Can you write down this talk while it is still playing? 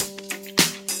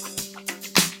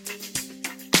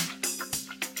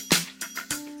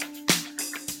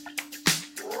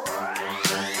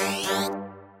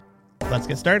Let's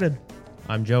get started.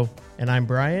 I'm Joe. And I'm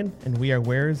Brian, and we are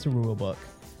Where's the Rulebook?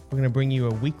 We're going to bring you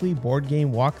a weekly board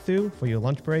game walkthrough for your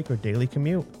lunch break or daily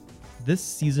commute. This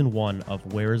season 1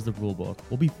 of Where is the Rulebook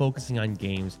will be focusing on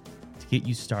games to get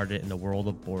you started in the world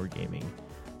of board gaming,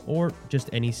 or just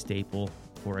any staple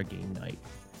for a game night.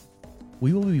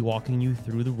 We will be walking you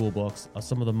through the rulebooks of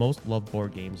some of the most loved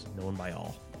board games known by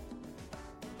all.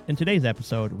 In today's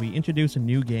episode, we introduce a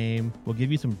new game, we'll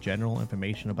give you some general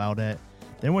information about it,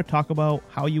 then we'll talk about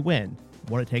how you win,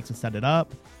 what it takes to set it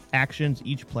up, actions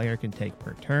each player can take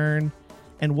per turn,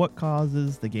 and what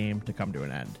causes the game to come to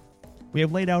an end. We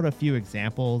have laid out a few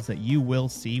examples that you will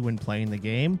see when playing the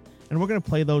game, and we're going to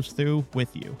play those through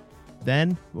with you.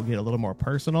 Then we'll get a little more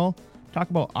personal, talk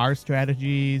about our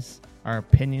strategies, our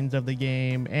opinions of the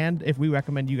game, and if we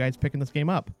recommend you guys picking this game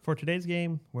up. For today's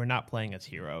game, we're not playing as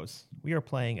heroes. We are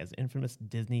playing as infamous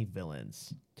Disney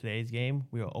villains. Today's game,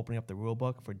 we are opening up the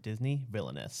rulebook for Disney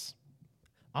Villainous.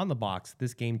 On the box,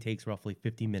 this game takes roughly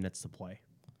 50 minutes to play.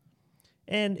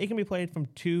 And it can be played from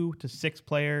 2 to 6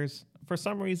 players. For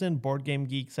some reason, Board Game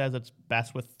Geek says it's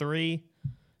best with 3.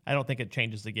 I don't think it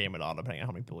changes the game at all, depending on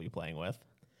how many people you're playing with.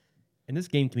 And this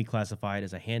game can be classified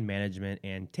as a hand management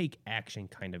and take action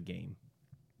kind of game.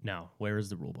 Now, where is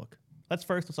the rulebook? Let's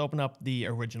open up the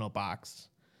original box.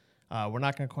 We're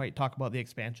not going to quite talk about the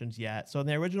expansions yet. So in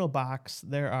the original box,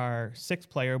 there are 6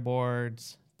 player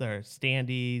boards, there are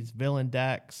standees, villain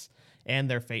decks, and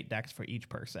their fate decks for each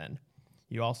person.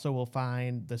 You also will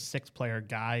find the 6 player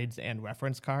guides and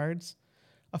reference cards,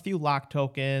 a few lock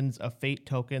tokens, a fate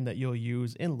token that you'll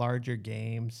use in larger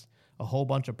games, a whole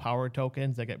bunch of power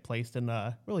tokens that get placed in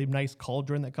a really nice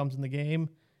cauldron that comes in the game,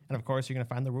 and of course, you're going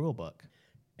to find the rule book.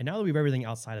 And now that we have everything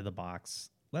outside of the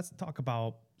box, let's talk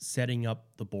about setting up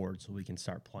the board so we can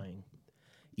start playing.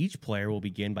 Each player will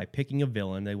begin by picking a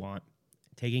villain they want,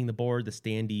 taking the board, the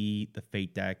standee, the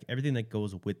fate deck, everything that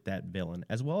goes with that villain,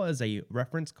 as well as a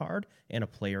reference card and a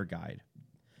player guide.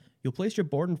 You'll place your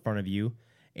board in front of you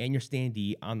and your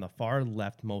standee on the far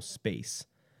leftmost space.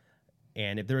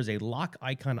 And if there is a lock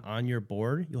icon on your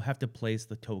board, you'll have to place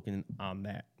the token on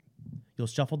that. You'll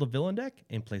shuffle the villain deck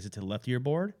and place it to the left of your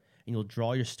board, and you'll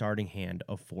draw your starting hand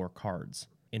of 4 cards.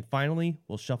 And finally,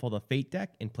 we'll shuffle the fate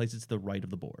deck and place it to the right of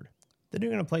the board. Then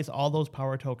you're going to place all those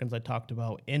power tokens I talked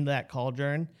about in that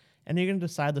cauldron, and you're going to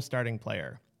decide the starting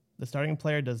player. The starting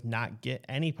player does not get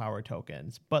any power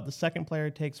tokens, but the second player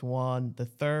takes 1, the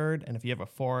third, and if you have a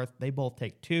 4th, they both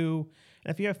take 2,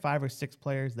 and if you have 5 or 6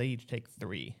 players, they each take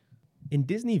 3. In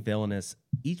Disney Villainous,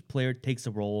 each player takes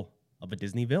the role of a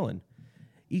Disney villain.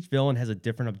 Each villain has a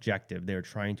different objective they are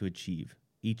trying to achieve.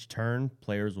 Each turn,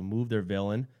 players will move their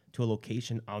villain to a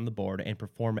location on the board and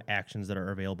perform actions that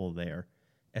are available there.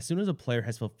 As soon as a player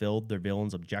has fulfilled their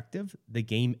villain's objective, the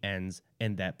game ends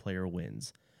and that player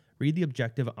wins. Read the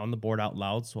objective on the board out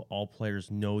loud so all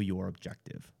players know your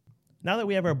objective. Now that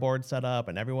we have our board set up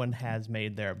and everyone has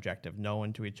made their objective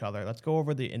known to each other, let's go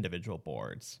over the individual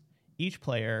boards. Each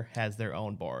player has their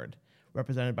own board,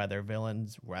 represented by their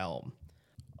villain's realm.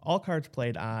 All cards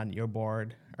played on your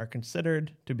board are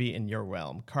considered to be in your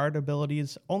realm. Card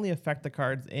abilities only affect the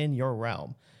cards in your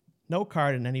realm. No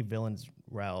card in any villain's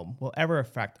realm will ever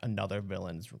affect another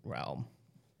villain's realm.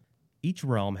 Each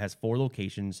realm has 4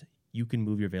 locations you can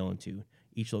move your villain to.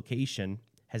 Each location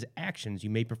has actions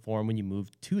you may perform when you move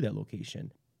to that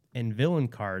location. And villain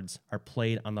cards are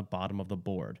played on the bottom of the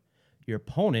board. Your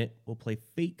opponent will play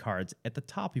fate cards at the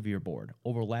top of your board,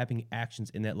 overlapping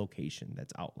actions in that location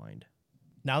that's outlined.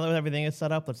 Now that everything is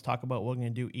set up, let's talk about what we're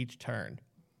going to do each turn.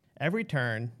 Every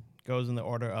turn goes in the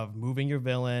order of moving your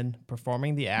villain,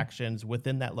 performing the actions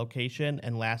within that location,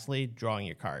 and lastly, drawing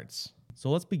your cards. So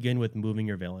let's begin with moving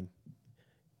your villain.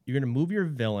 You're going to move your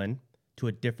villain to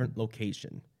a different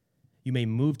location. You may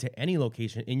move to any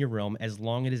location in your realm as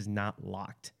long as it is not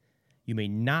locked. You may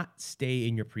not stay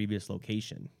in your previous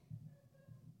location.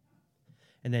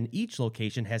 And then each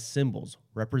location has symbols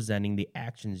representing the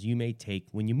actions you may take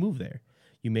when you move there.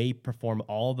 You may perform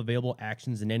all the available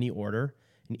actions in any order,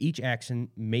 and each action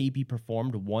may be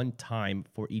performed 1 time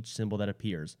for each symbol that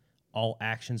appears. All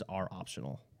actions are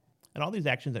optional. And all these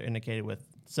actions are indicated with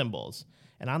symbols.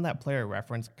 And on that player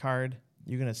reference card,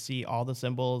 you're going to see all the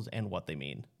symbols and what they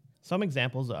mean. Some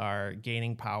examples are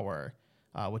gaining power,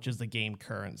 which is the game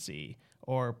currency,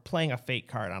 or playing a fate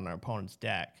card on an opponent's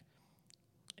deck,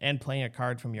 and playing a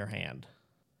card from your hand.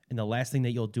 And the last thing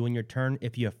that you'll do in your turn,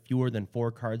 if you have fewer than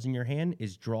 4 cards in your hand,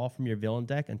 is draw from your villain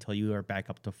deck until you are back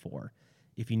up to 4.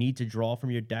 If you need to draw from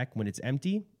your deck when it's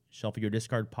empty, shuffle your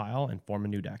discard pile and form a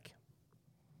new deck.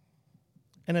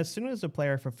 And as soon as the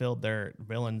player fulfilled their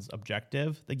villain's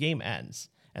objective, the game ends,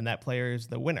 and that player is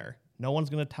the winner. No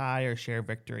one's going to tie or share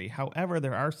victory. However,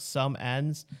 there are some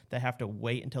ends that have to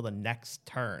wait until the next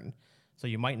turn, so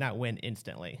you might not win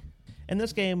instantly. And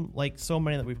this game, like so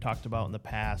many that we've talked about in the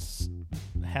past,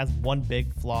 has one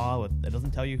big flaw with it doesn't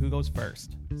tell you who goes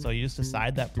first. So you just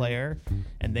decide that player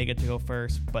and they get to go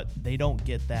first, but they don't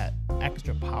get that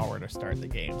extra power to start the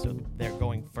game. So they're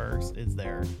going first is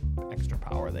their extra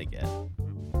power they get.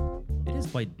 It is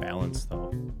quite balanced,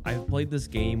 though. I've played this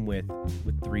game with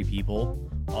 3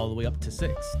 people, all the way up to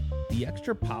 6. The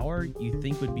extra power you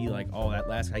think would be like, oh, that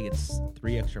last guy gets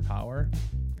 3 extra power.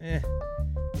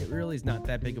 It really is not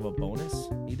that big of a bonus.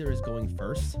 Neither is going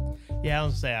first. Yeah, I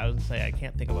was gonna say I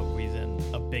can't think of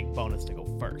a big bonus to go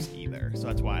first either. So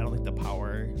that's why I don't think the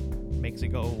power makes it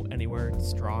go anywhere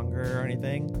stronger or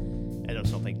anything. I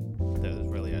just don't think there's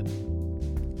really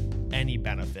any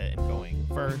benefit in going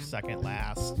first, second,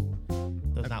 last.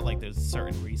 There's not like there's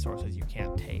certain resources you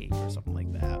can't take or something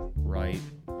like that. Right.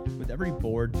 With every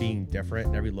board being different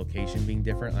and every location being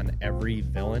different on every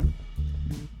villain,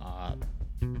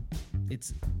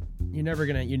 you're never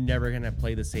gonna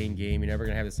play the same game. You're never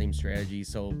gonna have the same strategy.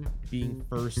 So being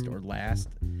first or last,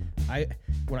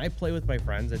 when I play with my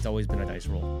friends, it's always been a dice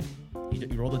roll. You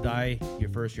roll the die. You're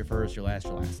first. You're last.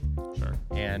 Sure.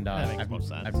 And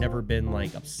I've never been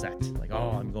like upset. Like,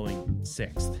 oh, I'm going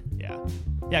 6th. Yeah.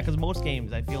 Because most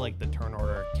games, I feel like the turn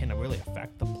order can really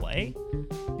affect the play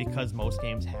because most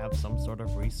games have some sort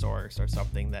of resource or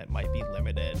something that might be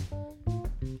limited.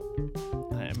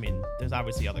 I mean, there's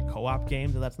obviously other co-op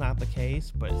games where that's not the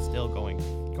case, but still going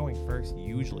first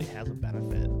usually has a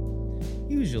benefit.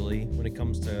 Usually, when it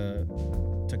comes to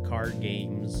card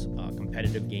games,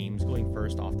 competitive games, going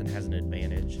first often has an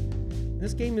advantage.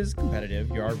 This game is competitive.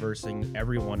 You are versing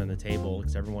everyone on the table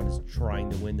because everyone is trying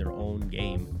to win their own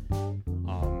game.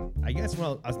 I guess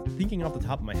when I was thinking off the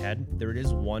top of my head, there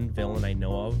is one villain I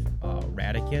know of,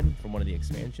 Radican from one of the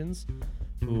expansions,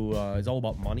 who is all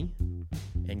about money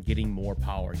and getting more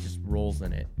power. Just rolls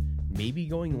in it. Maybe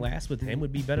going last with him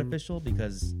would be beneficial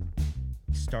because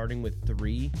starting with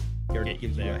 3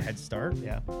 gives you a head start.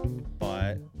 Yeah.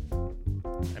 But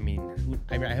I mean,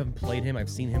 I haven't played him. I've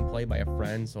seen him play by a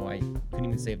friend, so I couldn't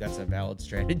even say if that's a valid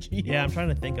strategy. Yeah, I'm trying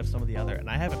to think of some of the other, and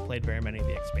I haven't played very many of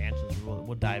the expansions.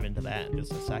 We'll dive into that in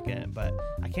just a second, but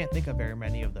I can't think of very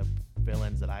many of the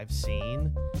villains that I've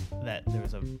seen that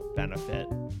there's a benefit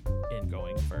in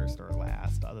going first or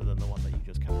last, other than the one that you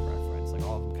just kind of referenced. Like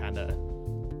all of them kind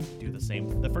of do the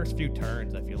same. The first few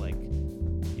turns, I feel like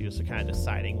you just are kind of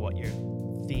deciding what your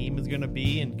theme is going to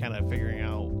be and kind of figuring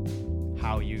out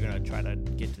how you're going to try to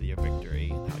get to your victory,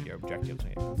 how your objectives are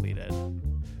going to get completed.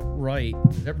 Right.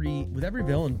 With every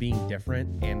villain being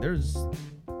different, and there's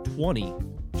 20,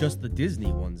 just the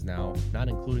Disney ones now, not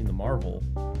including the Marvel.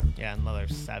 Yeah, another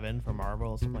 7 for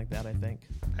Marvel, something like that, I think.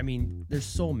 I mean, there's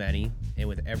so many, and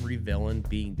with every villain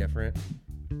being different,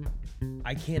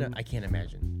 I can't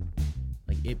imagine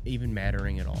like it even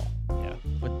mattering at all. Yeah.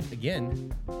 But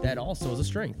again, that also is a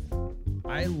strength.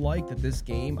 I like that this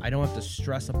game, I don't have to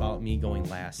stress about me going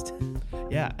last.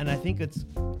 Yeah, and I think it's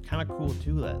kind of cool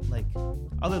too that, like,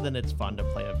 other than it's fun to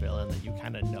play a villain that you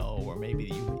kind of know or maybe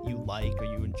you like or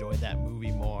you enjoy that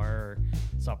movie more or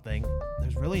something,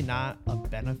 there's really not a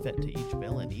benefit to each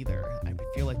villain either. I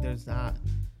feel like there's not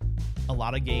a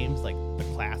lot of games like the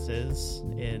classes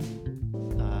in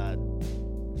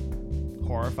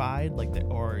Horrified, like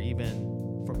or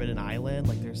even Forbidden Island,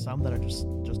 like there's some that are just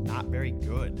not very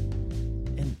good.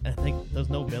 And I think there's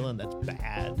no villain that's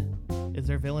bad. Is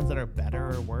there villains that are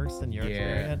better or worse than your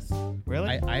experience?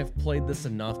 Really? I've played this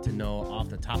enough to know off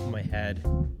the top of my head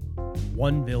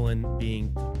one villain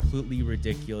being completely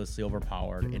ridiculously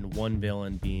overpowered and one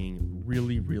villain being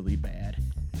really, really bad.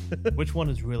 Which one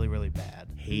is really, really bad?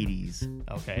 Hades.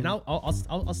 Okay. Now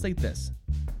I'll state this.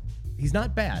 He's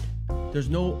not bad. There's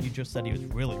no... You just said he was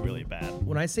really, really bad.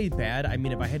 When I say bad, I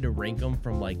mean if I had to rank him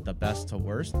from like the best to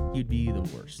worst, he'd be the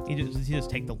worst. Does he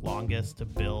just take the longest to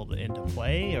build into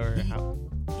play, or how?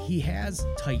 He has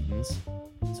Titans.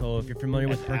 So if you're familiar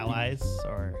with allies,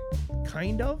 or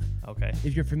kind of. Okay.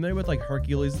 If you're familiar with like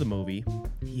Hercules the movie,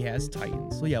 he has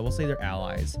Titans. So yeah, we'll say they're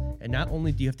allies. And not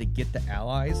only do you have to get the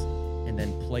allies and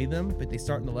then play them, but they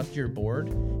start on the left of your board,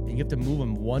 and you have to move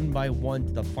them one by one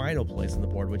to the final place on the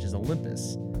board, which is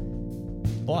Olympus.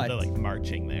 But they're like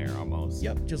marching there almost.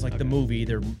 Yep, just like the movie,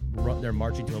 they're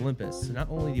marching to Olympus. So not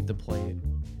only do you have to play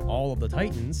all of the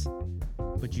Titans,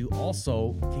 but you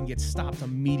also can get stopped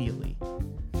immediately.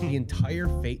 The entire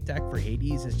fate deck for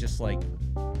Hades is just like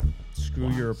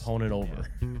screw your opponent over.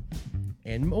 Yeah.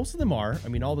 And most of them are. I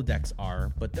mean, all the decks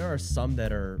are, but there are some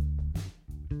that are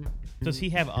Does he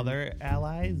have other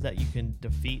allies that you can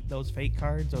defeat those fate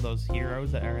cards or those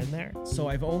heroes that are in there? So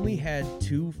I've only had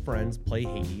 2 friends play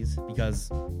Hades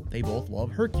because they both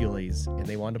love Hercules and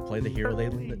they want to play the hero they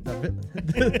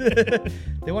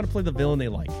want to play the villain they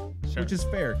like, Sure. which is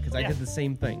fair because I did the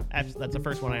same thing. That's the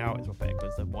first one I always will pick,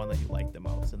 was the one that you like the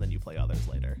most, and then you play others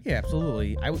later. Yeah,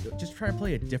 absolutely. I would just try to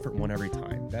play a different one every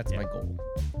time. That's my goal.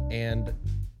 And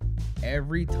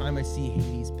every time I see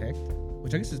Hades picked,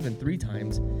 which I guess has been 3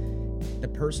 times, the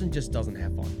person just doesn't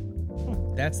have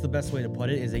fun. That's the best way to put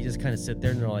it, is they just kind of sit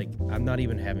there and they're like, I'm not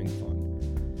even having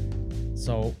fun.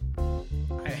 So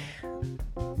I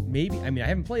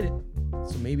haven't played it,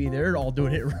 so maybe they're all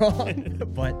doing it wrong.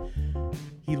 But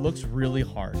he looks really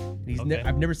hard.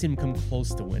 I've never seen him come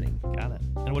close to winning. Got it.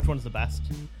 And which one's the best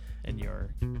in your...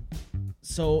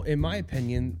 So in my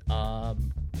opinion, oh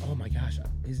my gosh,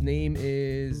 his name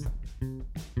is...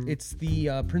 It's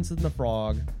the Princess and the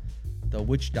Frog, the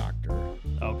witch doctor.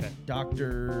 Okay.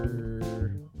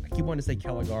 Dr. I keep wanting to say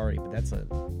Caligari, but that's an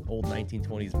old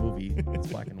 1920s movie. It's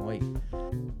black and white.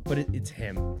 But it's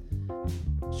him.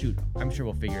 Shoot, I'm sure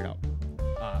we'll figure it out.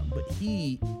 But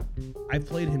I've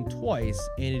played him twice,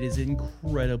 and it is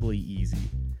incredibly easy.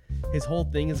 His whole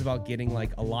thing is about getting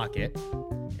like a locket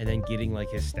and then getting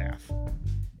like his staff.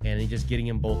 And then just getting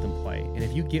them both in play. And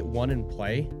if you get one in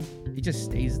play, it just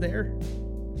stays there.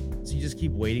 So you just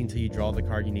keep waiting till you draw the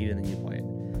card you need and then you play it.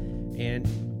 And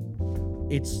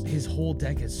his whole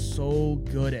deck is so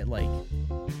good at like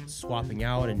swapping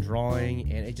out and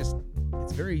drawing, and it's a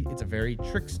very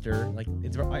trickster. Like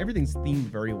everything's themed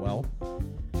very well.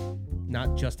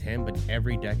 Not just him, but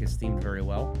every deck is themed very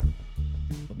well.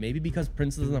 But maybe because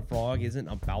Princess and the Frog isn't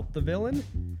about the villain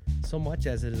so much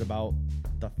as it is about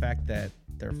the fact that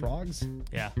they're frogs.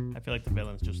 Yeah, I feel like the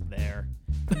villain's just there.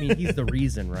 I mean, he's the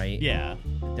reason, right? Yeah.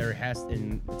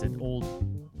 It's an old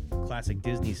classic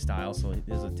Disney style, so it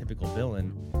is a typical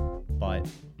villain, but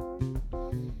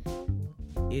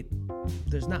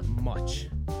there's not much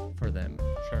for them.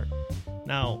 Sure.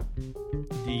 Now,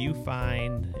 do you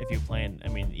find, if you plan, I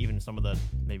mean, even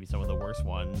maybe some of the worst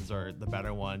ones or the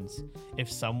better ones,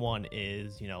 if someone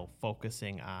is,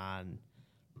 focusing on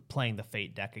playing the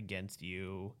Fate deck against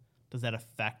you, does that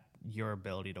affect your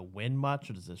ability to win much,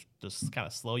 or does this just kind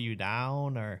of slow you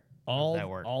down, or how does that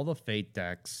work? All the Fate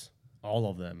decks, all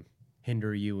of them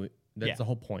hinder you. That's the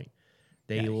whole point.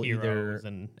 They will heroes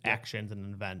and actions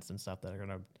and events and stuff that are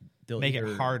going to make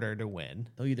it harder to win.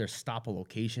 They'll either stop a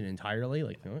location entirely,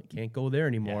 like can't go there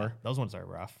anymore. Yeah, those ones are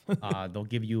rough. They'll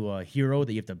give you a hero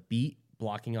that you have to beat,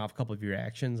 blocking off a couple of your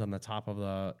actions on the top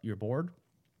of your board,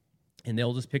 and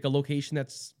they'll just pick a location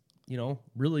that's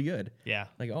really good. Yeah.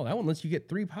 Like, that one lets you get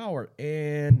 3 power,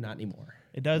 and not anymore.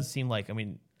 It does seem like,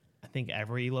 I think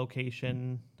every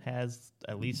location has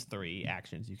at least 3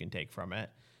 actions you can take from it.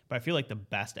 But I feel like the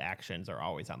best actions are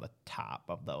always on the top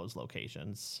of those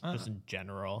locations, just in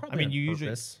general. I mean,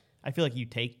 I feel like you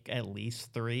take at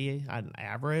least 3 on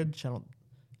average.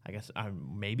 I guess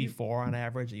maybe 4 on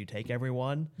average that you take every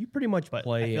one. You pretty much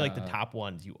play. I feel like the top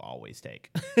ones you always take,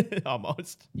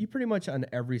 almost. You pretty much on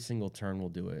every single turn will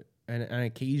do it. And on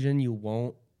occasion you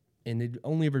won't, and it'd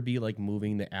only ever be like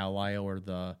moving the ally or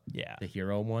the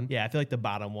hero one. Yeah, I feel like the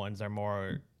bottom ones are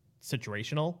more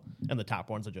situational, and the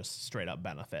top ones are just straight up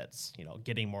benefits.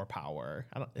 Getting more power.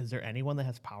 Is there anyone that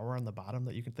has power on the bottom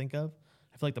that you can think of?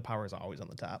 I feel like the power is always on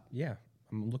the top. Yeah,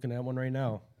 I'm looking at one right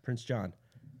now. Prince John.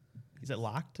 Is it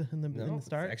locked in the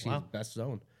start? It's actually his best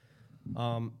zone.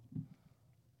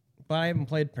 But I haven't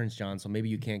played Prince John, so maybe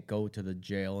you can't go to the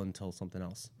jail until something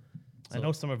else. I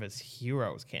know some of his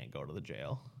heroes can't go to the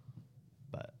jail,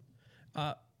 but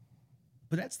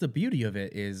that's the beauty of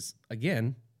it is,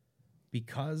 again,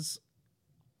 because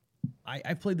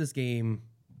I've played this game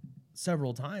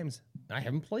several times, I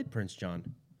haven't played Prince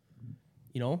John.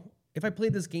 If I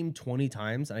played this game 20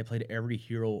 times and I played every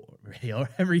hero,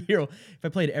 if I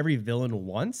played every villain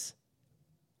once,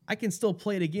 I can still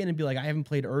play it again and be like, I haven't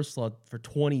played Ursula for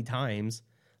 20 times.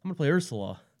 I'm going to play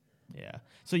Ursula. Yeah.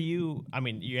 So you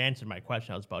answered my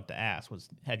question I was about to ask was,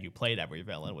 have you played every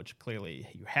villain, which clearly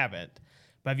you haven't,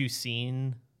 but have you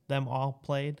seen them all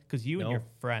played? Because you and your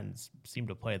friends seem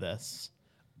to play this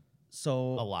a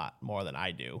lot more than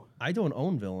I do. I don't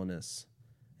own Villainous.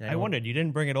 I wondered, you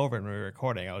didn't bring it over when we were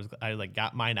recording. I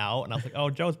got mine out, and I was like, oh,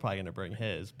 Joe's probably going to bring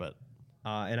his, but...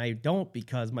 and I don't,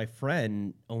 because my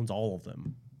friend owns all of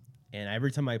them. And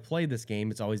every time I play this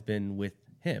game, it's always been with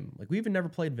him. Like, we even never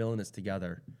played Villainous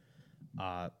together.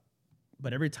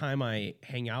 But every time I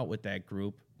hang out with that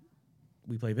group,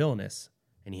 we play Villainous,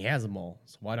 and he has them all.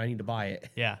 So why do I need to buy it?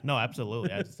 Yeah, no,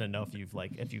 absolutely. I just didn't know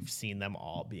if you've seen them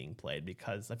all being played,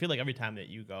 because I feel like every time that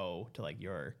you go to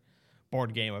your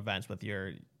board game events with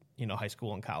your, high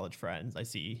school and college friends. I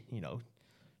see,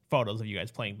 photos of you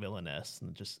guys playing Villainous,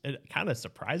 and it kind of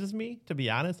surprises me, to be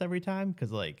honest, every time,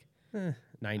 because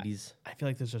 90s. I feel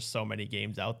like there's just so many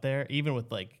games out there, even with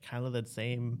kind of the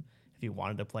same. If you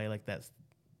wanted to play that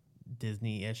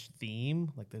Disney-ish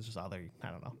theme, there's just other.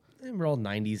 I don't know. And we're all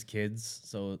 90s kids,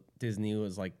 so Disney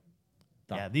was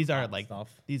these are stuff.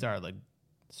 These are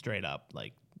straight up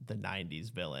the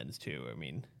 90s villains too. I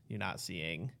mean, you're not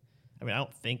seeing. I mean, I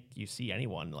don't think you see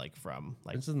anyone from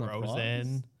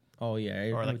Frozen. Oh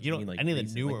yeah, or you don't any of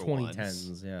the newer 2010s.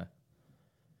 Ones. Yeah.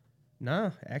 Nah,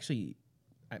 actually,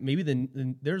 maybe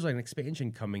there's an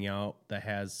expansion coming out that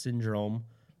has Syndrome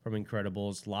from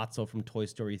Incredibles, Lotso from Toy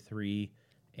Story 3,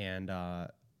 and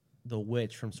the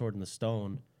Witch from Sword in the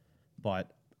Stone.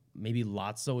 But maybe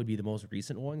Lotso would be the most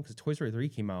recent one because Toy Story 3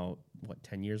 came out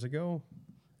 10 years ago.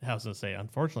 I was gonna say,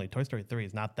 unfortunately, Toy Story 3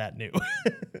 is not that new.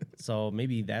 So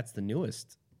maybe that's the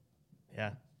newest.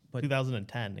 Yeah. But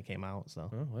 2010 it came out, so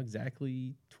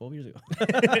exactly 12 years ago.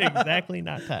 Exactly,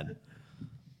 not 10.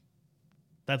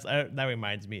 That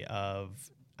reminds me of,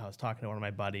 I was talking to one of my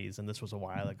buddies, and this was a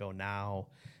while ago now,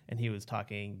 and he was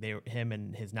talking. Him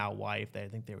and his now wife. I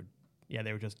think they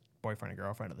were just boyfriend and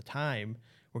girlfriend at the time.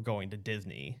 Were going to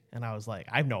Disney, and I was like,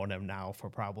 I've known him now for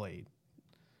probably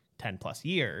 10 plus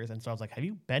years, and so I was like, have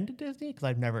you been to Disney? Because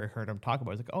I've never heard him talk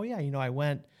about it. He's like, oh yeah, I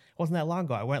went. It wasn't that long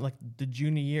ago. I went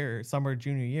the summer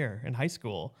junior year in high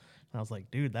school, and I was like,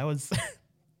 dude, that was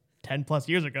 10 plus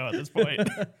years ago at this point.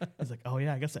 I was like, oh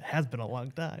yeah, I guess it has been a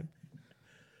long time.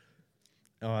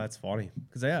 Oh, that's funny.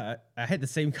 Because I had the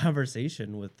same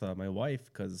conversation with my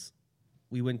wife because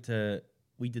we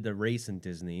did a race in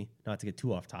Disney. Not to get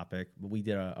too off topic, but we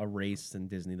did a race in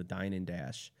Disney, the Dine and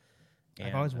Dash.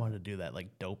 I've always wanted to do that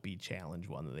dopey challenge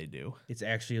one that they do. It's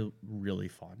actually really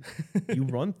fun. You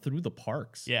run through the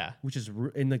parks. Yeah. Which is,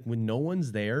 and when no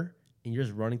one's there and you're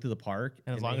just running through the park.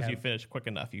 And as long as you finish quick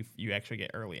enough, you actually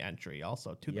get early entry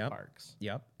also to the parks.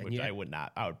 Yep. Which I would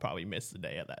not. I would probably miss the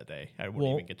day of that day. I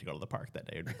wouldn't even get to go to the park that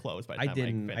day. It would be closed by the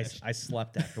time I finished. I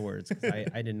slept afterwards because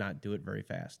I did not do it very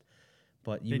fast.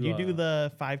 But did you do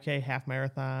the 5K half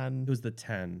marathon? It was the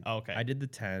 10. Oh, okay. I did the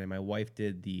 10, and my wife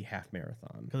did the half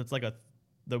marathon. Because it's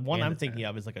the one I'm thinking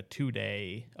of is a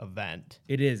 2-day event.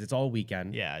 It is. It's all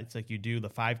weekend. Yeah, it's you do the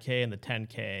 5K and the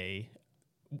 10K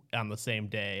on the same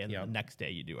day, and the next day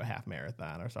you do a half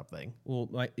marathon or something. Well,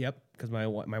 because my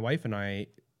wife and I,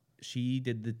 she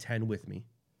did the 10 with me,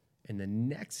 and the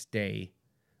next day,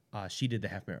 she did the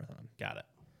half marathon. Got it.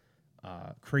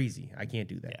 Crazy. I can't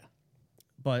do that. Yeah.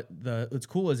 But what's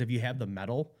cool is if you have the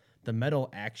medal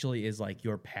actually is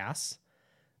your pass,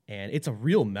 and it's a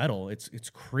real medal. It's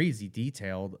crazy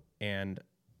detailed, and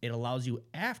it allows you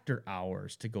after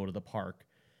hours to go to the park,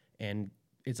 and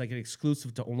it's an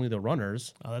exclusive to only the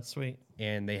runners. Oh, that's sweet.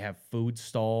 And they have food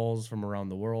stalls from around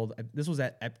the world. This was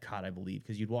at Epcot, I believe,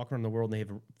 because you'd walk around the world and they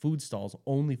have food stalls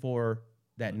only for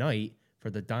that night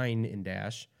for the Dine and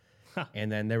Dash. Huh.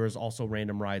 And then there was also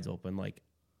random rides open.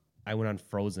 I went on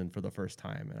Frozen for the first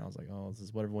time, and I was like, oh, this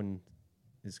is what everyone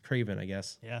is craving, I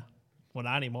guess. Yeah. Well,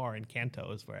 not anymore. In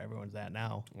Kanto is where everyone's at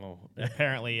now. Oh.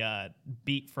 Apparently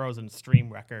beat Frozen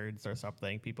stream records or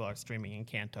something. People are streaming in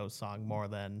Kanto's song more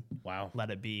than Let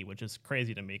It Be, which is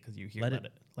crazy to me because you hear Let it go.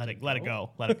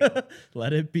 Let it go.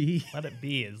 Let it be. Let it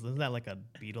be. Isn't that a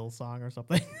Beatles song or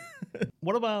something?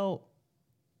 What about...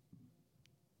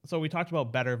 So we talked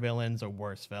about better villains or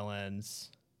worse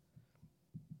villains.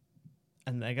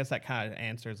 And I guess that kind of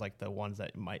answers the ones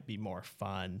that might be more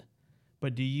fun.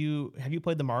 But have you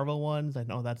played the Marvel ones? I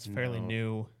know that's fairly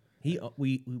new. He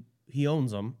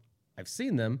owns them. I've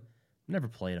seen them. Never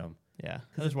played them. Yeah.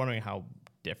 I was wondering how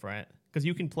different. Because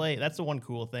you can play, that's the one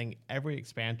cool thing. Every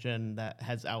expansion that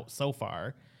has out so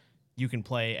far, you can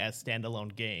play as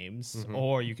standalone games,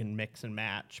 or you can mix and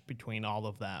match between all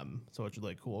of them. So it's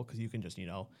really cool because you can just,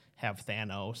 have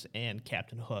Thanos and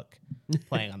Captain Hook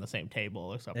playing on the same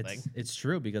table or something. It's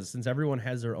true, because since everyone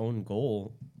has their own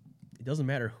goal, it doesn't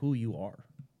matter who you are.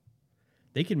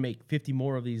 They can make 50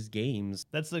 more of these games.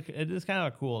 It is kind of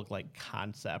a cool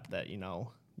concept that,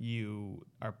 you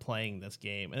are playing this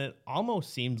game. And it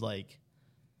almost seems like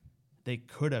they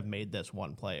could have made this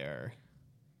one player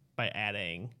by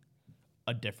adding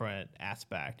a different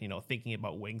aspect, thinking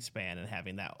about Wingspan and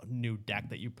having that new deck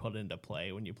that you put into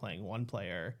play when you're playing one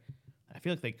player. I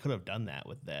feel like they could have done that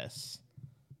with this.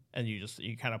 And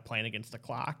you kind of playing against the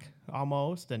clock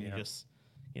almost, and you just,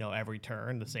 every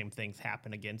turn the same things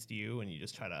happen against you, and you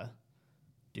just try to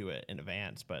do it in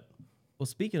advance. But well,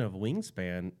 speaking of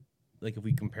Wingspan, if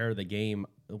we compare the game,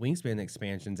 the Wingspan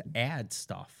expansions add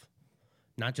stuff,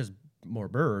 not just more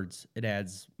birds. It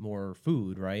adds more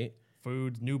food, right?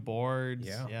 foods, new boards.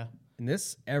 Yeah. And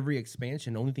this, every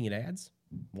expansion, the only thing it adds,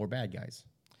 more bad guys.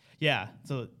 Yeah.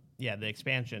 So, yeah, the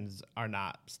expansions are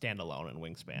not standalone in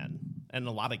Wingspan. And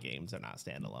a lot of games are not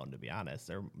standalone, to be honest.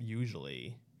 They're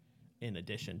usually in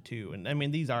addition to. And I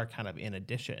mean, these are kind of in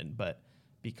addition, but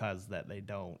because that you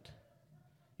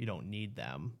don't need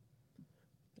them,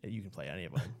 you can play any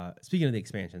of them. Speaking of the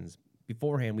expansions,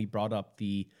 beforehand, we brought up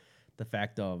the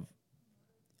fact of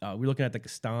we're looking at the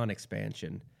Gaston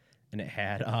expansion, and it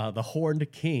had the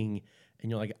Horned King,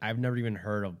 and you're like, I've never even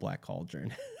heard of Black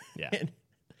Cauldron. Yeah.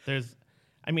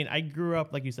 I grew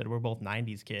up, like you said, we're both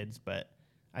 90s kids, but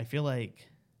I feel like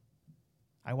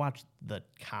I watched the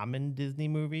common Disney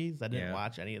movies. I didn't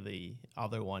watch any of the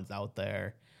other ones out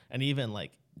there. And even,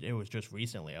 like, it was just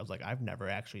recently, I was like, I've never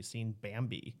actually seen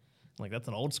Bambi. Like, that's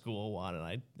an old school one, and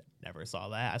I never saw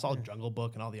that. I saw Jungle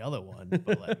Book and all the other ones,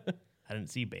 but, like, I didn't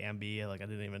see Bambi. Like,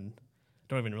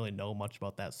 don't even really know much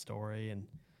about that story. And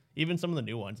even some of the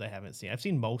new ones I haven't seen. I've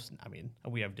seen most. I mean,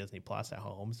 we have Disney Plus at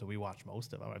home, so we watch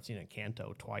most of them. I've seen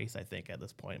Encanto twice, I think, at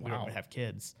this point. We don't even have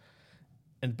kids.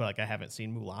 But, like, I haven't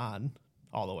seen Mulan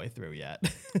all the way through yet.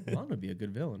 Mulan would be a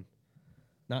good villain.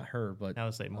 Not her, but I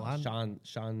would say Mulan.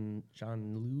 Sean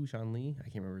Lee. I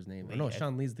can't remember his name. No,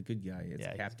 Sean Lee's the good guy. It's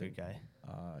Captain. He's a good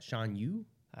guy. Sean Yu.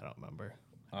 I don't remember.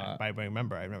 I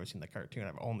remember I've never seen the cartoon.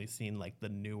 I've only seen like the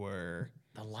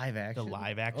live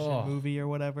action movie or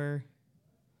whatever.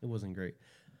 It wasn't great.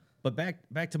 But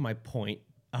back to my point.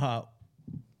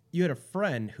 You had a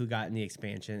friend who got in the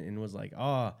expansion and was like,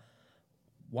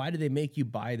 why did they make you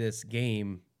buy this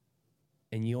game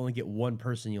and you only get one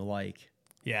person you like?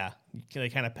 Yeah, they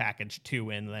kind of packaged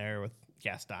 2 in there with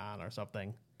Gaston or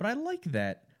something. But I like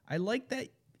that. I like that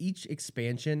each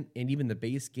expansion and even the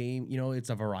base game, it's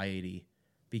a variety.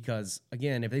 Because,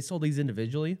 again, if they sold these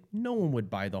individually, no one would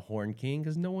buy the Horn King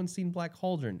because no one's seen Black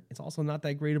Cauldron. It's also not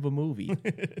that great of a movie.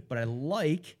 But I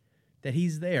like that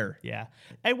he's there. Yeah.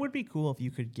 It would be cool if you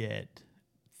could get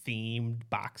themed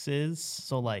boxes.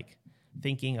 So, like,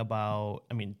 thinking about,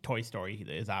 Toy Story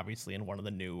is obviously in one of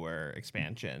the newer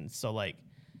expansions. So, like,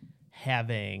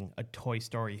 having a Toy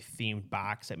Story themed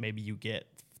box that maybe you get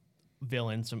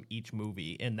villains from each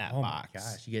movie in that box. Oh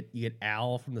my gosh, you get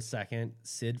Al from the second,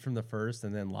 Sid from the first,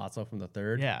 and then Lotso from the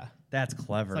third. Yeah, that's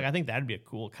clever. Like, I think that'd be a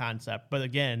cool concept. But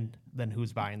again, then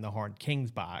who's buying the Horned King's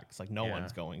box? Like, no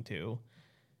one's going to.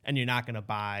 And you're not going to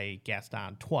buy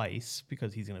Gaston twice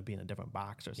because he's going to be in a different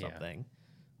box or something.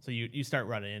 So you start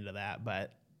running into that.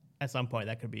 But at some point,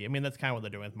 that could be. That's kind of what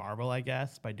they're doing with Marvel, I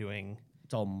guess, by doing.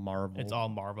 It's all Marvel. It's all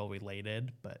Marvel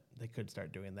related, but they could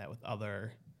start doing that with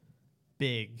other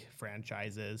big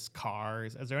franchises.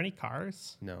 Cars. Is there any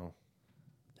Cars? No.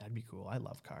 That'd be cool. I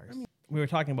love Cars. We were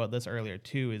talking about this earlier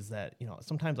too, is that,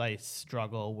 sometimes I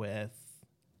struggle with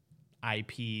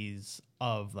IPs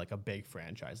of like a big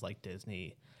franchise like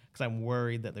Disney because I'm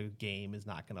worried that the game is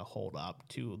not going to hold up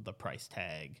to the price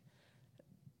tag.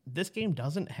 This game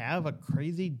doesn't have a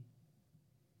crazy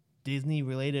Disney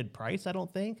related price, I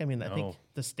don't think. I think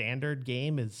the standard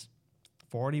game is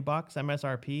 $40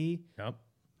 MSRP. Yep.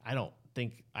 I don't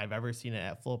think I've ever seen it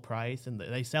at full price, and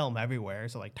they sell them everywhere.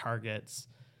 So like Targets,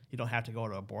 you don't have to go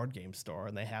to a board game store,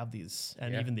 and they have these,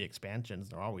 and even the expansions,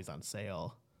 they're always on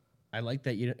sale. I like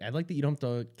that you don't have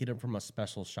to get them from a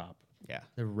special shop. Yeah,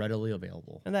 they're readily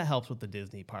available, and that helps with the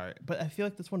Disney part. But I feel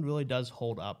like this one really does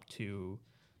hold up to,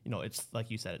 it's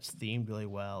like you said, it's themed really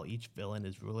well. Each villain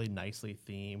is really nicely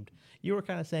themed. You were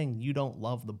kind of saying you don't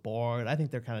love the board. I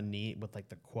think they're kind of neat with like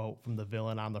the quote from the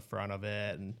villain on the front of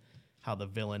it and how the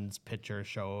villain's picture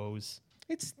shows.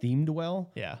 It's themed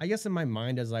well. Yeah. I guess in my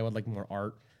mind as I would like more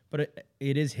art, but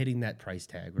it is hitting that price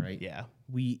tag, right? Yeah.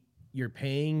 You're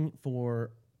paying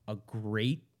for a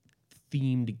great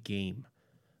themed game.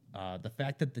 The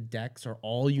fact that the decks are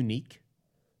all unique.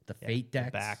 The Fate decks.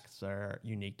 The backs are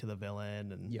unique to the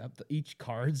villain. And each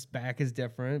card's back is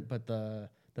different, but the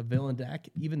villain deck,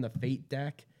 even the Fate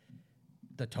deck,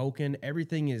 the token,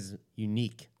 everything is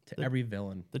unique to every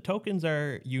villain. The tokens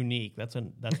are unique. That's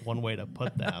one way to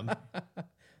put them.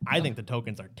 I think the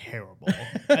tokens are terrible.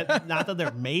 Not that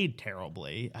they're made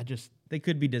terribly. They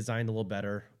could be designed a little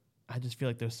better. I just feel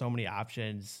like there's so many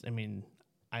options.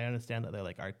 I understand that they're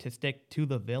like artistic to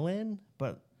the villain,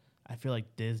 but I feel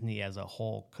like Disney as a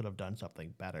whole could have done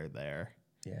something better there.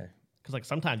 Yeah. Because like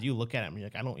sometimes you look at them and you're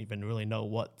like, I don't even really know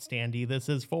what standee this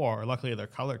is for. Luckily they're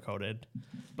color coded,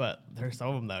 but there's some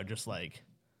of them that are just like,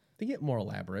 they get more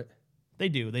elaborate. They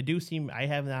do seem.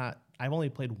 I've only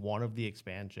played one of the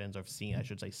expansions.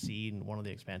 Seen one of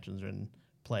the expansions and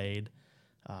played.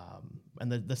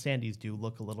 And the standees do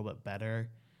look a little bit better.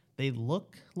 They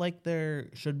look like they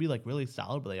should be like really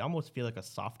solid, but they almost feel like a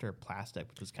softer plastic,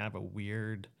 which is kind of a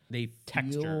weird They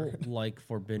texture. feel like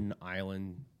Forbidden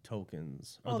Island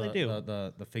tokens. Oh, they do.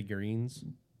 The figurines.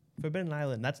 Forbidden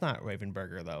Island. That's not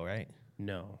Ravenburger though, right?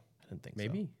 No. I didn't think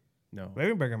Maybe? so. No.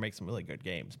 Ravenburger makes some really good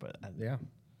games, but Yeah.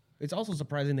 It's also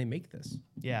surprising they make this.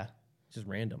 yeah, It's just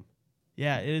random.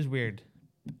 yeah, it is weird.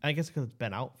 I guess because it's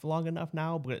been out for long enough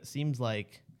now, but it seems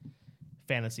like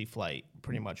Fantasy Flight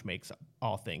pretty much makes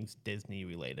all things Disney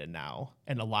related now,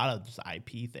 and a lot of just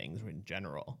IP things in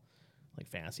general. Like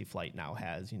Fantasy Flight now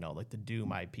has, like the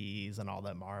Doom IPs and all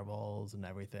the Marvels and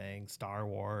everything, Star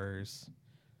Wars,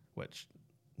 which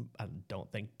I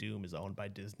don't think Doom is owned by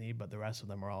Disney, but the rest of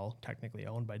them are all technically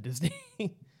owned by Disney.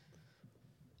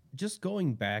 Just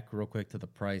going back real quick to the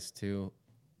price too.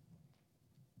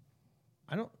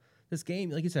 This game,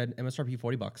 like you said, MSRP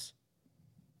 $40.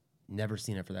 Never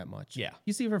seen it for that much. Yeah.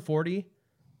 You see it for 40,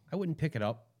 I wouldn't pick it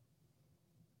up.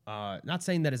 Not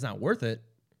saying that it's not worth it,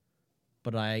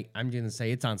 but I'm going to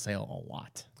say it's on sale a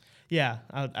lot. Yeah,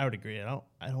 I would agree. I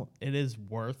don't. It is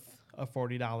worth a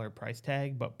 $40 price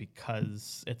tag, but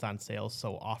because it's on sale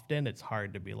so often, it's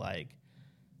hard to be like,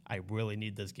 I really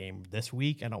need this game this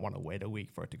week. I don't want to wait a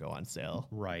week for it to go on sale.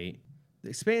 Right. The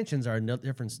expansions are a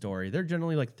different story. They're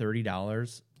generally like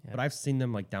 $30, but I've seen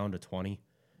them like down to 20.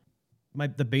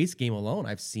 The base game alone,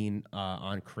 I've seen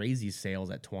on crazy sales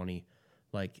at 20.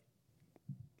 Like,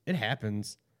 it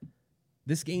happens.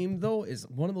 This game, though, is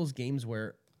one of those games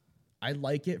where I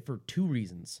like it for two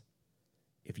reasons.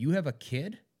 If you have a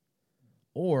kid,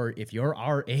 or if you're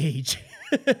our age,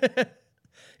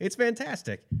 it's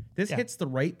fantastic. This hits the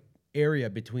right area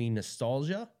between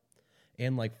nostalgia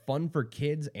and like fun for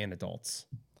kids and adults.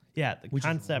 Yeah, the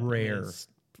concept is rare. Is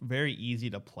very easy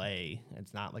to play.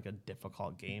 It's not like a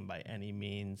difficult game by any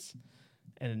means,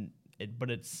 but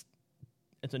it's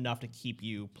enough to keep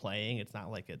you playing. It's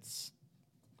not like it's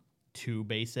too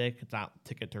basic. It's not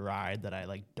Ticket to Ride that I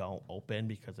like don't open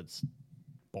because it's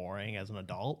boring as an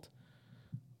adult.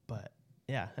 But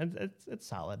yeah, it's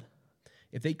solid.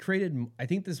 If they created, I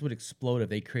think this would explode if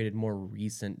they created more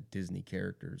recent Disney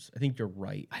characters. I think you're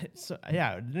right.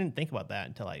 I didn't think about that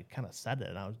until I kind of said it,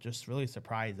 and I was just really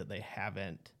surprised that they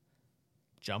haven't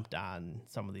jumped on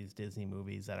some of these Disney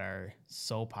movies that are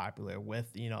so popular with,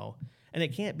 and it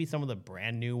can't be some of the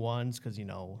brand new ones because,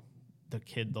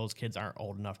 those kids aren't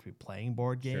old enough to be playing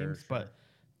board games, Sure. but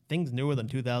things newer than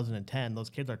 2010, those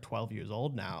kids are 12 years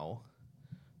old now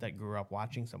that grew up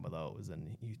watching some of those,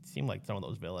 and you seem like some of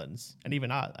those villains. And even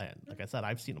like I said,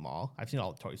 I've seen them all. I've seen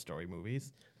all the Toy Story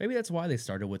movies. Maybe that's why they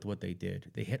started with what they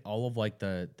did. They hit all of like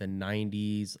the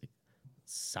 90s like,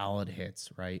 solid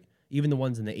hits, right? Even the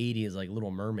ones in the 80s, like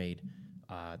Little Mermaid,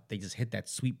 they just hit that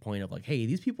sweet point of like, hey,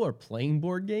 these people are playing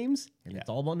board games, and it's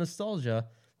all about nostalgia.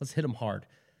 Let's hit them hard.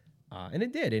 And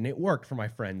it did, and it worked for my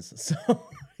friends. So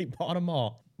he bought them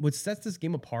all. What sets this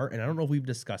game apart, and I don't know if we've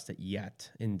discussed it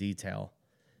yet in detail,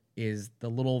 is the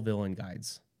little villain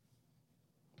guides.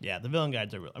 Yeah, the villain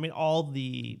guides are real. I mean, all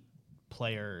the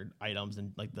player items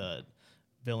and like the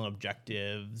villain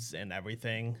objectives and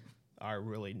everything are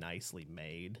really nicely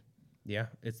made. Yeah,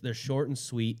 they're short and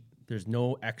sweet. There's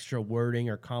no extra wording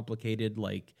or complicated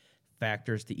like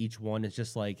factors to each one. It's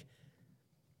just like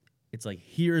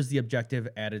here's the objective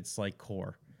at its like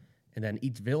core. And then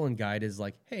each villain guide is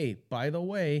like, hey, by the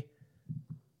way,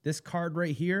 this card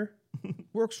right here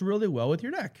works really well with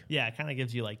your deck. Yeah, it kind of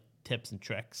gives you like tips and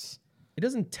tricks. It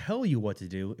doesn't tell you what to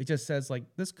do. It just says like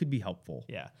this could be helpful.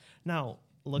 Yeah. Now,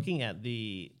 looking at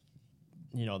the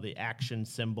action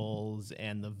symbols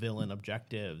and the villain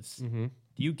objectives, do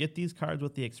you get these cards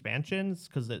with the expansions?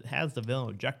 Because it has the villain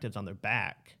objectives on their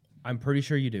back. I'm pretty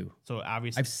sure you do. So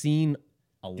obviously, I've seen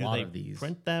a do lot they of these.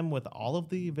 print them with all of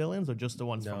the villains or just the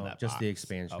ones from that just box? the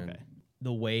expansion. Okay.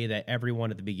 The way that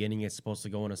everyone at the beginning is supposed to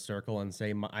go in a circle and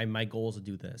say, my goal is to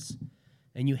do this.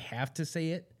 And you have to say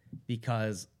it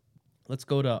because let's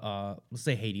go to, let's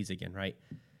say Hades again, right?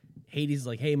 Hades is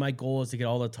like, hey, my goal is to get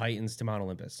all the Titans to Mount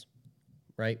Olympus,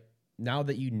 right? Now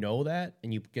that you know that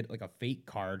and you get like a fate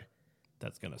card.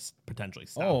 That's going to potentially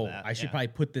stop that. I should probably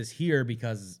put this here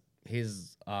because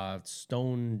his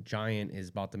stone giant is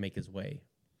about to make his way.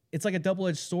 It's like a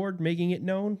double-edged sword making it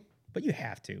known, but you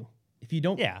have to. If you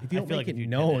don't make it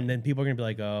known, then people are going to be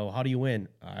like, oh, how do you win?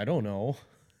 I don't know.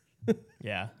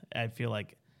 Yeah, I feel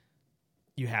like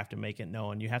you have to make it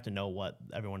known. You have to know what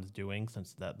everyone's doing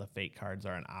since the fate cards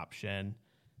are an option.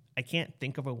 I can't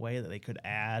think of a way that they could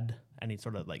add any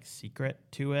sort of like secret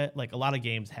to it. Like a lot of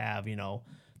games have,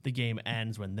 the game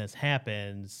ends when this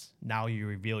happens. Now you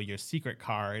reveal your secret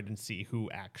card and see who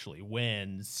actually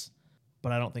wins.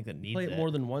 But I don't think that needs Play it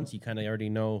more than once, you kind of already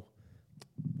know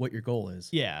what your goal is,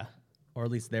 Yeah. or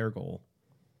at least their goal.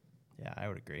 Yeah, I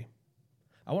would agree.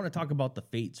 I want to talk about the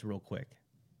fates real quick,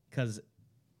 because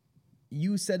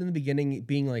you said in the beginning,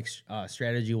 being like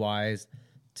strategy wise,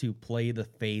 to play the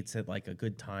fates at like a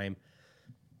good time.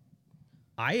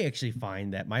 I actually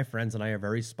find that my friends and I are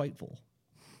very spiteful,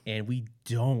 and we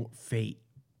don't fate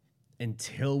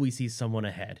until we see someone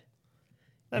ahead.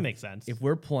 That makes sense. If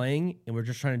we're playing and we're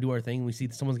just trying to do our thing, and we see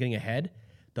someone's getting ahead.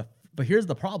 But here's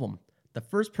the problem: the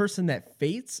first person that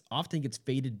fates often gets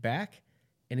faded back,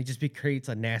 and it just creates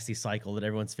a nasty cycle that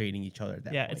everyone's fading each other at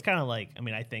that point. It's kind of like, I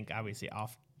mean, I think obviously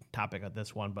off topic of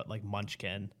this one, but like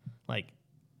Munchkin, like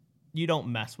you don't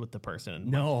mess with the person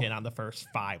in Munchkin on the first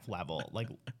 5 level. Like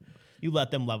you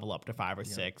let them level up to 5 or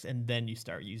 6, and then you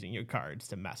start using your cards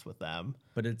to mess with them.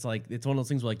 But it's like, it's one of those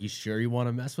things where like, you sure you want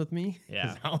to mess with me?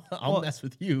 Yeah. I'll mess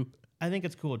with you. I think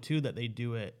it's cool too that they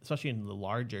do it, especially in the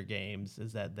larger games,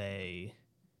 is that they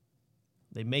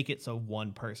make it so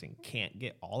one person can't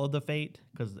get all of the fate.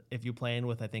 Because if you're playing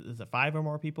with, I think, is it 5 or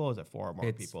more people? Or is it 4 or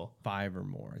more people? 5 or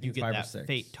more. I think you it's get 5 that or 6.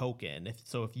 fate token.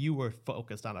 If you were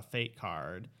focused on a fate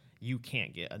card, you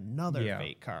can't get another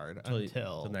fate card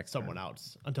until someone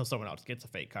else gets a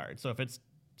fate card. So if it's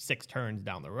 6 turns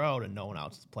down the road and no one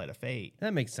else has played a fate,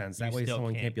 that makes sense. That way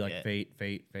someone can't be like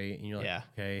fate, and you're like,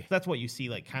 okay. That's what you see,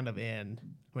 like kind of in.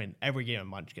 I mean, every game of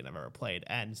Munchkin I've ever played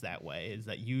ends that way, is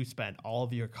that you spend all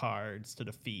of your cards to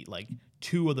defeat like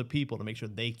 2 of the people to make sure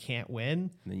they can't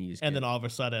win. And then all of a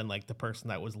sudden, like the person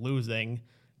that was losing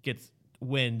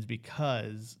wins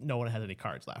because no one has any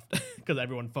cards left because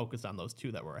everyone focused on those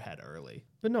 2 that were ahead early.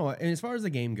 But no, and as far as the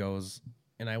game goes,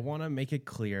 and I want to make it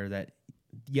clear that,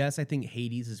 yes, I think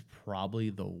Hades is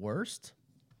probably the worst.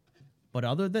 But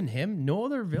other than him, no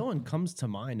other villain comes to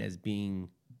mind as being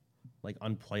like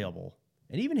unplayable.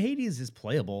 And even Hades is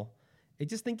playable. I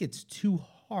just think it's too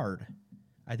hard.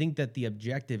 I think that the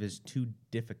objective is too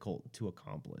difficult to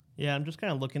accomplish. Yeah, I'm just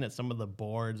kind of looking at some of the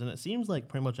boards, and it seems like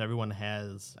pretty much everyone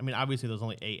has. I mean, obviously there's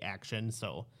only 8 actions,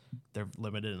 so they're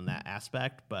limited in that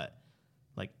aspect. But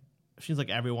like, it seems like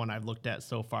everyone I've looked at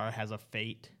so far has a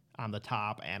fate on the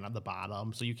top and on the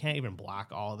bottom, so you can't even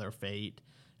block all their fate.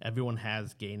 Everyone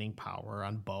has gaining power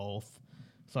on both,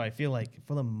 so I feel like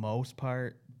for the most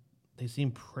part, they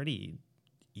seem pretty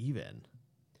even.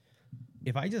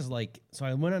 If I just so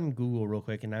I went on Google real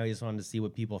quick, and I just wanted to see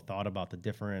what people thought about the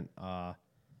different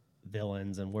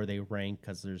villains and where they rank,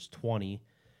 because there's 20.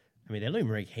 I mean, they don't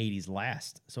even rank Hades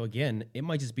last. So again, it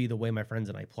might just be the way my friends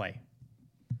and I play.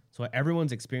 So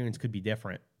everyone's experience could be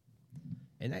different.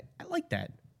 And I like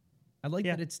that. I like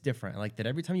that it's different. I like that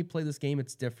every time you play this game,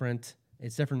 it's different.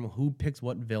 It's different who picks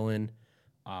what villain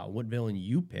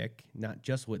you pick, not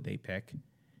just what they pick.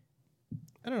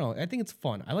 I don't know. I think it's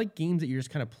fun. I like games that you're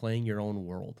just kind of playing your own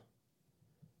world.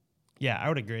 Yeah, I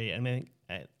would agree. I mean,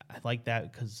 I like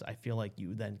that because I feel like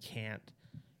you then can't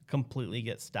completely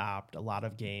get stopped. A lot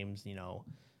of games,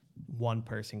 one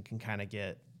person can kind of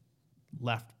get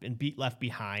left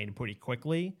behind pretty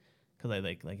quickly because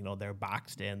they're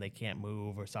boxed in, they can't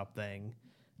move or something.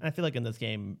 And I feel like in this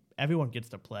game, everyone gets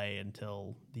to play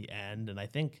until the end, and I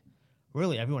think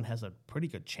really everyone has a pretty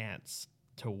good chance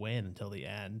to win until the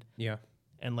end. Yeah.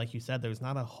 And like you said, there's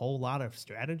not a whole lot of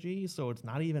strategy, so it's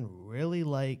not even really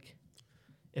like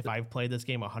if I've played this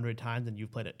game 100 times and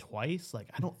you've played it twice, like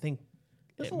I don't think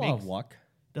there's a lot of luck.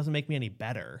 Doesn't make me any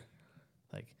better.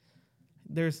 Like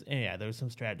there's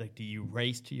some strategy. Like, do you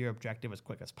race to your objective as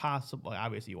quick as possible? Like,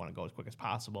 obviously, you want to go as quick as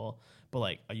possible, but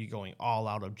like, are you going all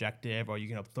out objective, or are you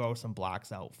gonna throw some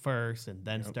blocks out first and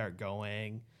then start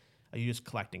going? Are you just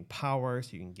collecting power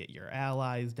so you can get your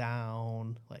allies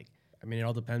down? Like, I mean, it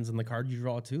all depends on the card you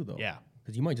draw too, though. Yeah,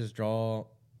 because you might just draw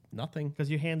nothing.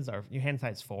 Because your hand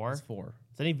size 4. It's 4.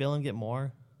 Does any villain get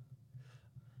more?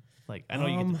 Like, I know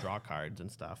you get to draw cards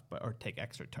and stuff, or take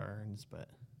extra turns, but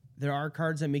there are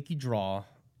cards that make you draw,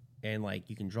 and like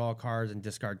you can draw cards and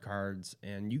discard cards,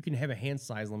 and you can have a hand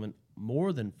size limit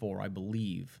more than 4, I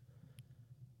believe.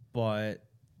 But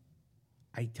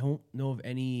I don't know of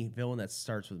any villain that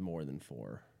starts with more than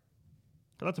 4.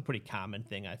 So that's a pretty common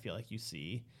thing I feel like you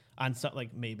see on some,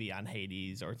 like maybe on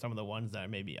Hades or some of the ones that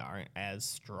maybe aren't as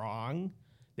strong.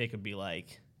 They could be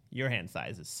like, your hand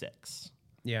size is 6.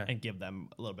 Yeah. And give them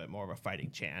a little bit more of a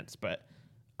fighting chance. But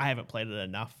I haven't played it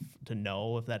enough to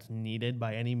know if that's needed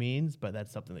by any means, but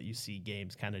that's something that you see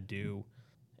games kind of do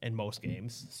in most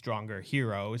games. Stronger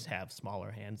heroes have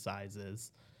smaller hand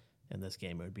sizes. In this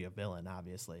game, it would be a villain,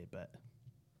 obviously, but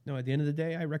no, at the end of the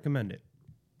day, I recommend it.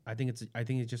 I think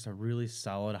it's just a really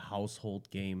solid household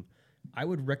game. I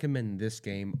would recommend this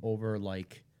game over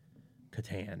like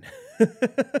Catan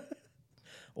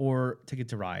or Ticket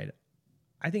to Ride.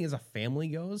 I think as a family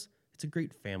goes, it's a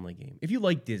great family game. If you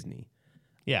like Disney,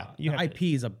 Yeah, the IP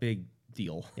is a big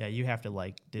deal. Yeah, you have to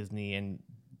like Disney, and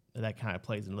that kind of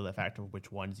plays into the factor of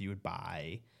which ones you would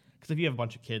buy. Because if you have a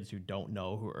bunch of kids who don't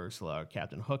know who Ursula or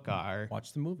Captain Hook are,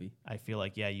 Watch the movie. I feel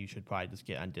like, yeah, you should probably just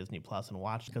get on Disney Plus and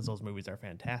watch, because those movies are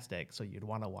fantastic. So you'd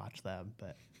want to watch them.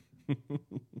 But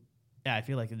yeah, I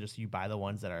feel like just you buy the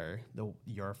ones that are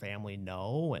your family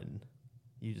know, and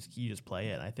you just play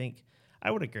it. And I think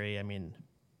I would agree. I mean,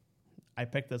 I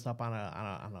picked this up on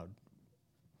a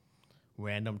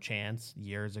random chance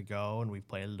years ago, and we've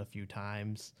played it a few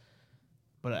times.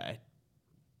 But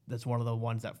that's one of the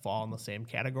ones that fall in the same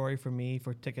category for me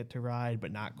for Ticket to Ride,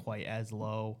 but not quite as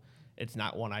low. It's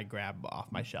not one I grab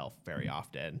off my shelf very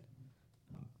often.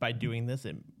 By doing this,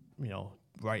 and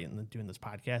doing this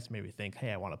podcast, made me think,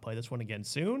 hey, I want to play this one again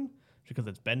soon, because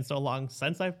it's been so long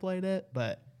since I've played it.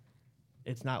 But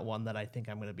it's not one that I think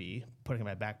I'm going to be putting in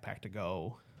my backpack to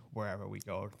go wherever we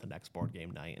go to the next board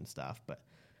game night and stuff. But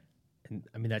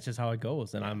I mean, that's just how it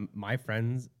goes. And my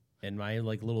friends and my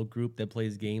like little group that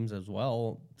plays games as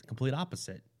well, complete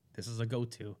opposite. This is a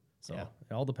go-to. So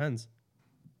It all depends.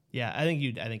 Yeah, I think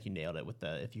you nailed it with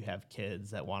if you have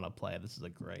kids that want to play, this is a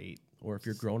great. Or if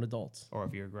you're grown adults. Or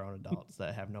if you're grown adults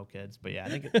that have no kids. But yeah, I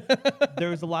think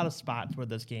there's a lot of spots where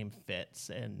this game fits.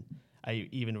 And I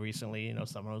even recently,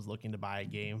 someone was looking to buy a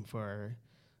game for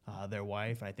their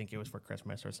wife. I think it was for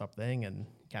Christmas or something, and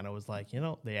kind of was like,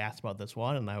 they asked about this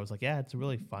one, and I was like, yeah, it's a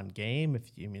really fun game. If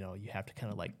you have to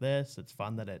kind of like this. It's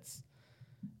fun that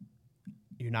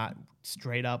you're not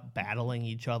straight up battling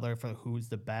each other for who's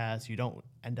the best. You don't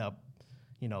end up,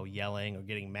 yelling or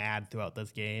getting mad throughout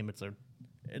this game. It's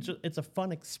a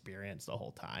fun experience the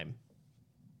whole time.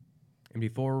 And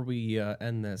before we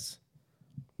end this,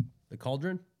 the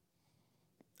cauldron,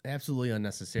 absolutely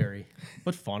unnecessary,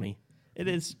 but funny. It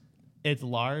is. It's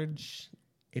large.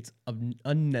 It's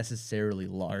unnecessarily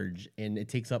large, and it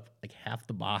takes up like half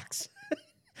the box.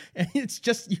 And it's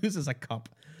just used as a cup.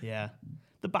 Yeah.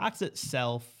 The box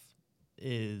itself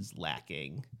is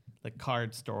lacking. The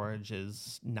card storage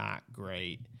is not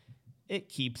great. It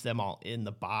keeps them all in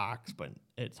the box, but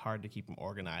it's hard to keep them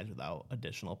organized without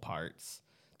additional parts.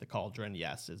 The cauldron,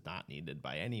 yes, is not needed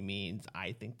by any means.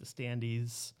 I think the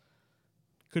standees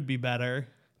could be better.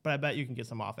 But I bet you can get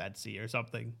some off Etsy or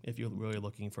something if you're really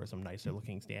looking for some nicer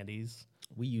looking standees.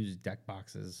 We use deck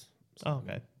boxes. So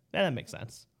okay. Yeah, that makes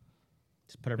sense.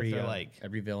 Just put every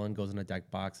villain goes in a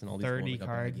deck box, and all these 30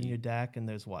 cards in your deck, and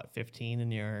there's 15 in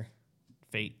your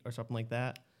fate or something like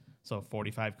that. So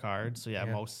 45 cards. So yeah,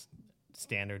 most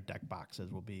standard deck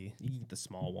boxes will be. You get the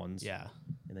small ones. Yeah.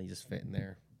 And they just fit in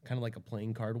there. Kind of like a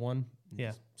playing card one.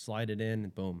 Yeah. Slide it in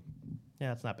and boom.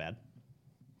 Yeah, it's not bad.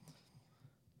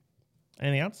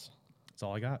 Anything else? That's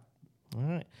all I got. All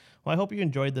right. Well, I hope you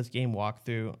enjoyed this game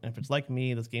walkthrough. And if it's like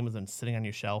me, this game has been sitting on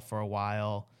your shelf for a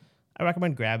while. I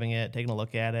recommend grabbing it, taking a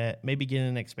look at it, maybe getting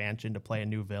an expansion to play a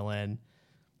new villain.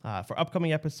 For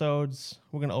upcoming episodes,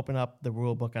 we're going to open up the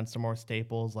rule book on some more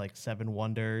staples like Seven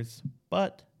Wonders,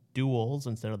 but duels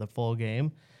instead of the full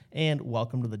game. And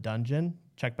Welcome to the Dungeon.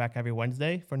 Check back every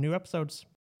Wednesday for new episodes.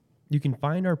 You can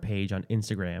find our page on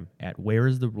Instagram at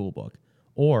whereistherulebook,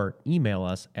 or email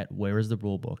us at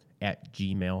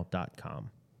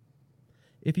whereistherulebook@gmail.com.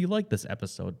 If you like this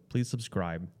episode, please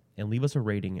subscribe and leave us a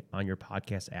rating on your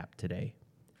podcast app today.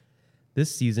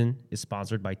 This season is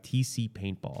sponsored by TC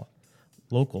Paintball,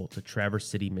 local to Traverse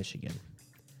City, Michigan.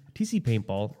 TC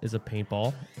Paintball is a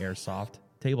paintball, airsoft,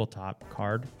 tabletop,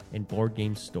 card, and board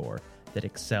game store that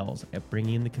excels at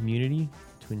bringing the community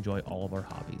to enjoy all of our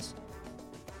hobbies.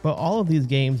 But all of these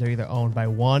games are either owned by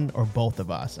one or both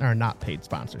of us and are not paid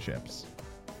sponsorships.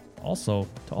 Also,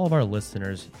 to all of our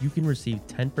listeners, you can receive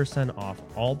 10% off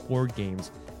all board games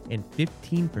and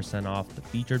 15% off the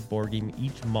featured board game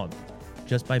each month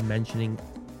just by mentioning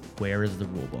Where is the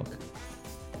Rulebook.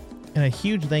 And a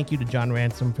huge thank you to John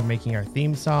Ransom for making our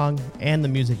theme song and the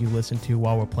music you listen to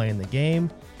while we're playing the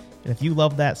game. And if you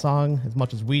love that song as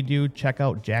much as we do, check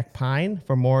out Jack Pine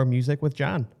for more music with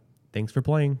John. Thanks for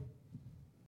playing.